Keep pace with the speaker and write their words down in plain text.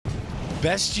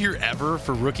Best year ever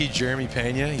for rookie Jeremy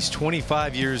Peña. He's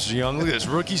 25 years young. Look at this.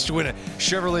 Rookies to win a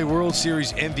Chevrolet World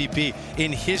Series MVP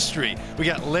in history. We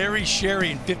got Larry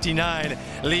Sherry in 59.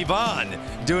 Levon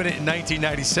doing it in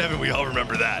 1997. We all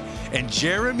remember that. And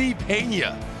Jeremy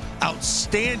Peña,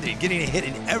 outstanding, getting a hit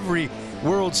in every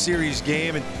World Series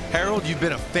game. And Harold, you've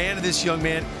been a fan of this young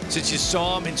man since you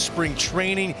saw him in spring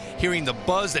training, hearing the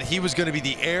buzz that he was going to be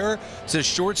the heir to the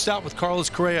shortstop with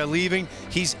Carlos Correa leaving.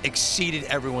 He's exceeded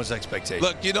everyone's expectations.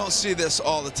 Look, you don't see this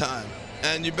all the time,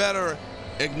 and you better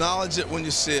acknowledge it when you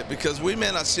see it, because we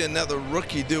may not see another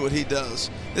rookie do what he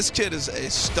does. This kid is a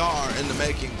star in the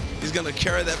making. He's going to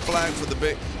carry that flag for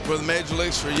the major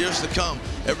leagues for years to come.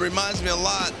 It reminds me a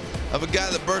lot of a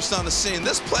guy that burst on the scene.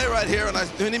 This play right here, and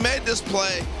when he made this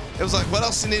play, it was like, what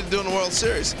else do you need to do in the World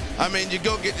Series? I mean, you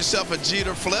go get yourself a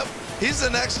Jeter flip. He's the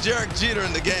next Derek Jeter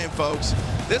in the game, folks.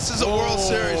 This is a World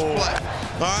Series play.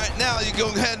 All right, now you go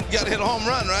ahead and got to hit a home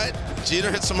run, right? Jeter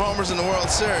hit some homers in the World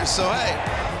Series. So, hey,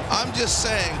 I'm just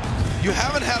saying, you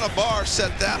haven't had a bar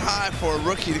set that high for a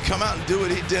rookie to come out and do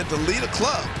what he did, to lead a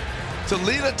club, to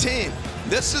lead a team.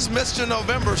 This is Mr.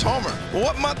 November's homer. Well,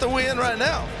 what month are we in right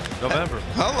now? November.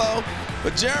 Hello.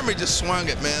 But Jeremy just swung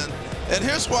it, man. And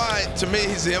here's why, to me,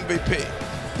 he's the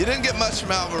MVP. You didn't get much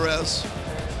from Alvarez.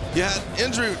 You had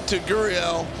injury to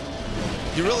Gurriel.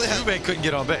 You really had... Juve couldn't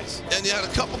get on base. And you had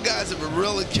a couple guys that were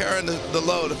really carrying the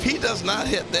load. If he does not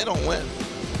hit, they don't win.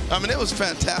 I mean, it was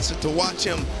fantastic to watch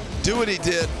him do what he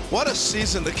did. What a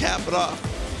season to cap it off.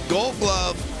 Gold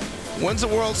Glove, wins the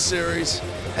World Series,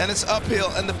 and it's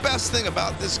uphill. And the best thing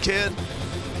about this kid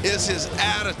is his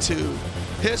attitude.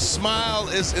 His smile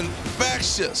is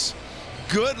infectious.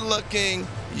 Good-looking,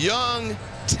 young,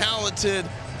 talented.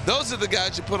 Those are the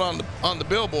guys you put on the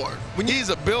billboard. He's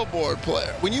a billboard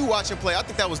player. When you watch him play, I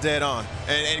think that was dead on.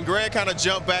 And Greg kind of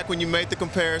jumped back when you made the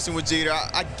comparison with Jeter.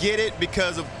 I get it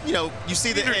because of, you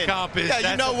see the end.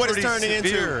 Yeah, you know what it's turning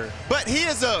into. But he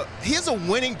is a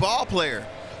winning ball player.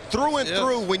 Through and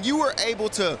through, when you were able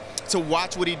to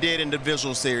watch what he did in the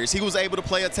divisional series, he was able to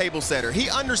play a table setter. He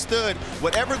understood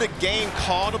whatever the game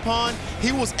called upon,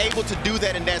 he was able to do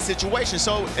that in that situation.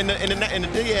 So in the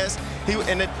DS, he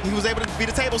was able to be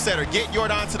the table setter, get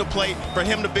Jordan to the plate for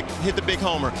him to hit the big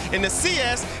homer. In the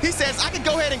CS, he says, I can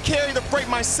go ahead and carry the freight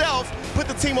myself, put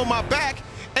the team on my back,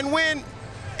 and win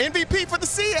MVP for the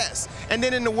CS. And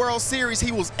then in the World Series,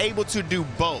 he was able to do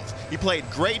both. He played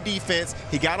great defense.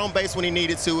 He got on base when he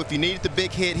needed to. If he needed the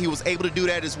big hit, he was able to do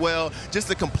that as well. Just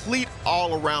a complete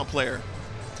all-around player.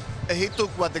 He took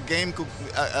what the game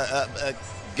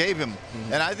gave him.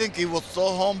 Mm-hmm. And I think he was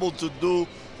so humble to do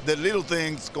the little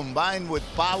things combined with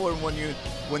power when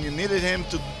you needed him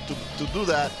to do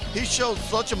that. He showed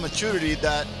such a maturity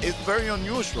that it's very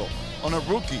unusual on a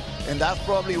rookie, and that's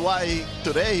probably why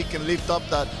today he can lift up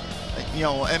that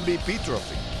MVP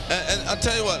trophy. And I'll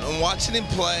tell you what, I'm watching him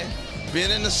play,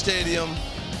 being in the stadium,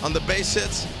 on the base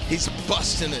hits, he's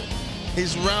busting it.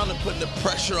 He's rounding, putting the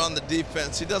pressure on the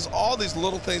defense. He does all these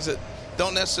little things that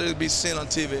don't necessarily be seen on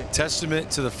TV.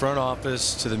 Testament to the front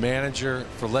office, to the manager,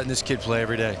 for letting this kid play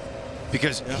every day.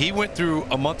 Because he went through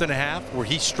a month and a half where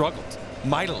he struggled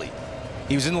mightily.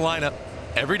 He was in the lineup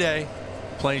every day,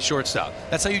 playing shortstop.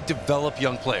 That's how you develop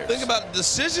young players. Think about the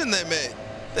decision they made.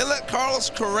 They let Carlos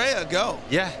Correa go.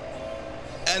 Yeah.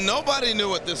 And nobody knew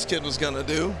what this kid was going to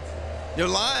do. You're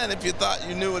lying if you thought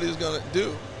you knew what he was going to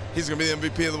do. He's going to be the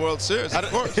MVP of the World Series, of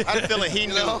course. I had a feeling he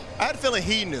knew. I had a feeling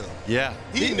he knew. Yeah.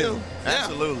 He knew.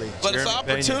 Absolutely. But it's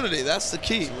opportunity. That's the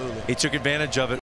key. He took advantage of it.